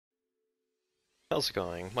How's it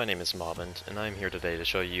going? My name is Mobnt, and I'm here today to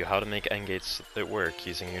show you how to make Endgates that work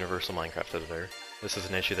using Universal Minecraft Editor. This is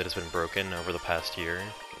an issue that has been broken over the past year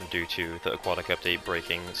due to the Aquatic Update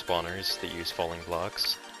breaking spawners that use falling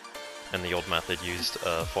blocks, and the old method used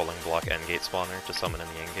a falling block endgate spawner to summon in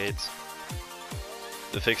the endgates.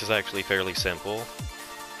 The fix is actually fairly simple,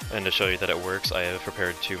 and to show you that it works, I have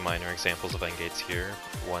prepared two minor examples of endgates here,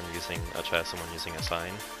 one using a chest and one using a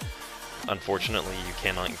sign. Unfortunately, you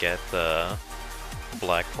cannot get the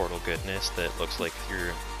black portal goodness that looks like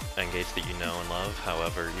your endgates that you know and love.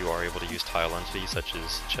 However, you are able to use tile entities such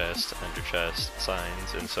as chest, ender chest,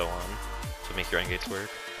 signs, and so on to make your endgates work.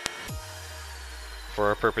 For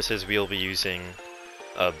our purposes, we'll be using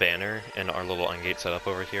a banner in our little endgate setup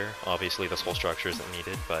over here. Obviously this whole structure isn't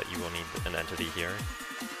needed, but you will need an entity here.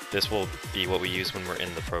 This will be what we use when we're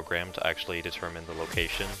in the program to actually determine the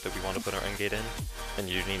location that we want to put our endgate in, and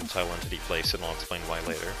you need a tile entity placed, and I'll explain why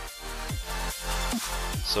later.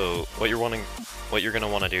 So what you're going to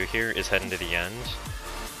want to do here is head into the end.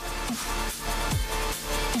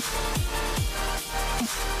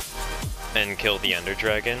 And kill the Ender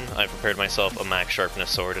Dragon. I prepared myself a max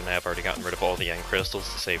sharpness sword and I have already gotten rid of all the end crystals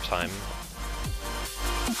to save time.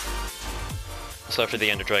 So after the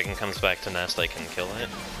Ender Dragon comes back to nest, I can kill it.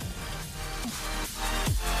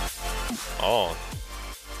 Oh,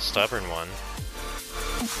 stubborn one.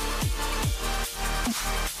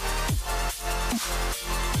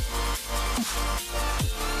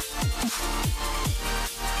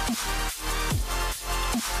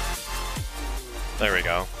 There we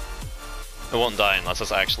go. It won't die unless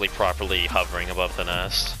it's actually properly hovering above the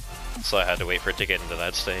nest, so I had to wait for it to get into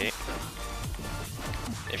that state.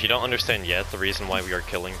 If you don't understand yet, the reason why we are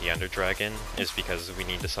killing the Ender Dragon is because we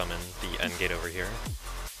need to summon the end gate over here.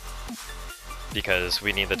 Because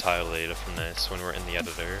we need the tile data from this when we're in the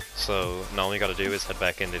editor, so now all we gotta do is head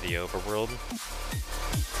back into the overworld.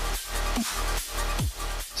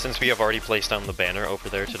 Since we have already placed down the banner over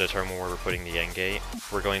there to determine where we're putting the end gate,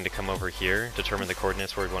 we're going to come over here, determine the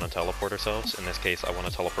coordinates where we want to teleport ourselves. In this case, I want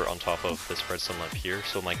to teleport on top of this redstone lamp here,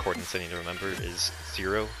 so my coordinates I need to remember is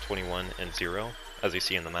 0, 21, and 0, as you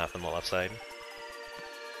see in the map on the left side.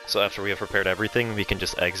 So after we have prepared everything, we can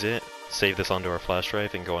just exit, save this onto our flash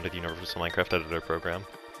drive, and go onto the Universal Minecraft Editor program.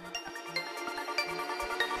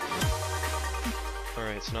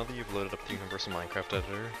 Alright, so now that you've loaded up the Universal Minecraft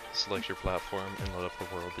Editor, select your platform and load up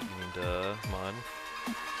the world that you need to mod.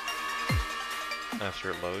 After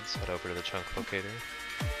it loads, head over to the chunk locator,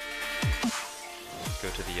 go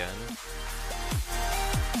to the end,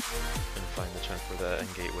 and find the chunk where the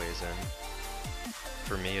end gateway is in.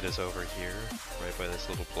 For me it is over here, right by this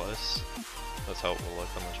little plus. That's how it will look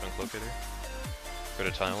on the chunk locator. Go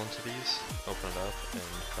to tile entities, open it up, and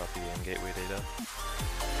copy the end gateway data.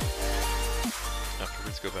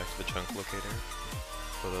 Afterwards, go back to the chunk locator,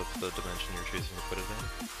 load up the dimension you're choosing to put it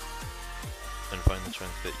in, and find the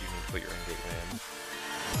chunk that you need to put your end gateway in.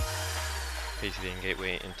 Paste the end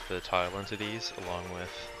gateway into the tile entities along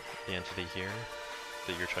with the entity here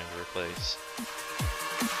that you're trying to replace.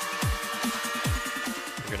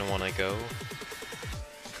 You're going to want to go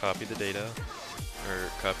copy the data,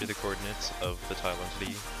 or copy the coordinates of the tile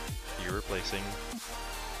entity you're replacing,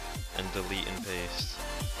 and delete and paste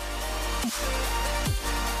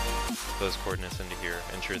those coordinates into here.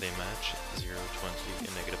 Ensure they match 0, 20,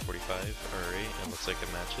 and negative 45. Alright, it looks like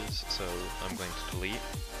it matches, so I'm going to delete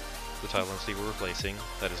the tile entity we're replacing.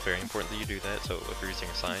 That is very important that you do that, so if you're using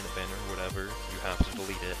a sign, a banner, whatever, you have to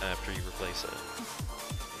delete it after you replace it.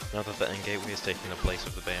 Now that the end gateway is taking the place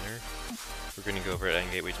of the banner, we're going to go over to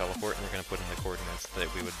end gateway teleport and we're going to put in the coordinates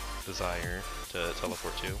that we would desire to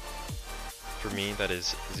teleport to. For me, that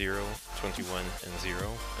is 0, 21, and 0,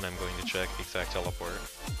 and I'm going to check exact teleport.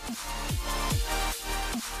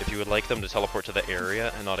 If you would like them to teleport to the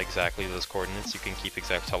area and not exactly those coordinates, you can keep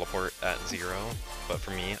exact teleport at 0, but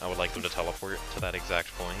for me, I would like them to teleport to that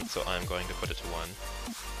exact point, so I'm going to put it to 1.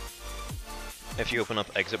 If you open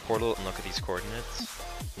up Exit Portal and look at these coordinates,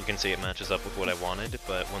 you can see it matches up with what I wanted,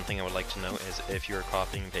 but one thing I would like to note is if you're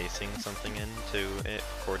copying and pasting something into it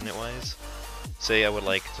coordinate-wise, say I would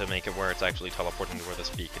like to make it where it's actually teleporting to where this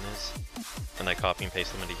beacon is, and I copy and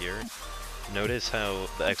paste them into here. Notice how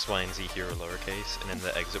the X, Y, and Z here are lowercase, and in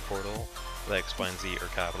the exit portal, the X, Y, and Z are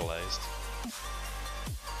capitalized.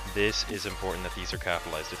 This is important that these are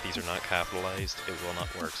capitalized. If these are not capitalized, it will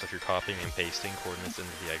not work. So if you're copying and pasting coordinates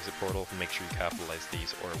into the exit portal, make sure you capitalize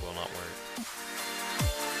these or it will not work.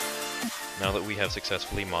 Now that we have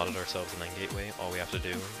successfully modded ourselves an end gateway, all we have to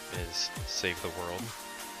do is save the world.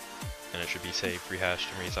 And it should be saved, rehashed,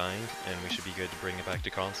 and resigned, and we should be good to bring it back to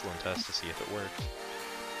console and test to see if it worked.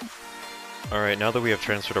 Alright, now that we have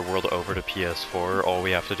transferred our world over to PS4, all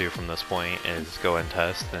we have to do from this point is go and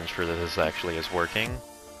test and ensure that this actually is working.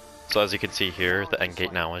 So as you can see here, the end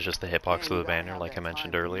gate now is just the hitbox of the banner like I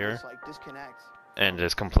mentioned earlier. And it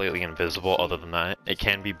is completely invisible other than that. It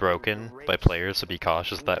can be broken by players, so be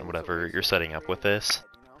cautious of that in whatever you're setting up with this.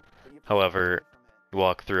 However, you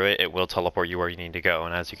walk through it, it will teleport you where you need to go,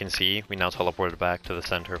 and as you can see, we now teleported back to the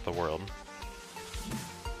center of the world.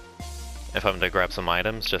 If I'm to grab some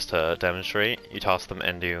items just to demonstrate, you toss them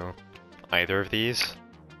into either of these.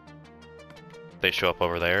 They show up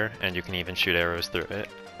over there, and you can even shoot arrows through it,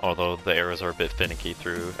 although the arrows are a bit finicky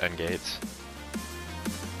through Endgates.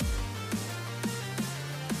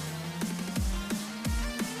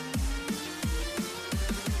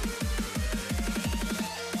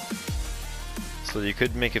 So you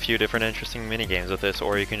could make a few different interesting minigames with this,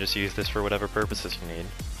 or you can just use this for whatever purposes you need.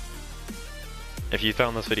 If you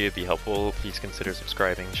found this video to be helpful, please consider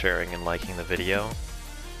subscribing, sharing, and liking the video.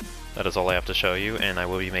 That is all I have to show you, and I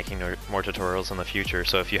will be making more tutorials in the future,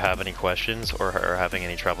 so if you have any questions or are having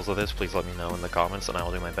any troubles with this, please let me know in the comments and I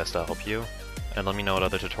will do my best to help you. And let me know what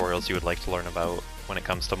other tutorials you would like to learn about when it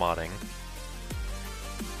comes to modding.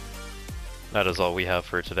 That is all we have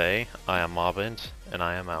for today. I am Mobnt, and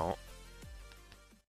I am out.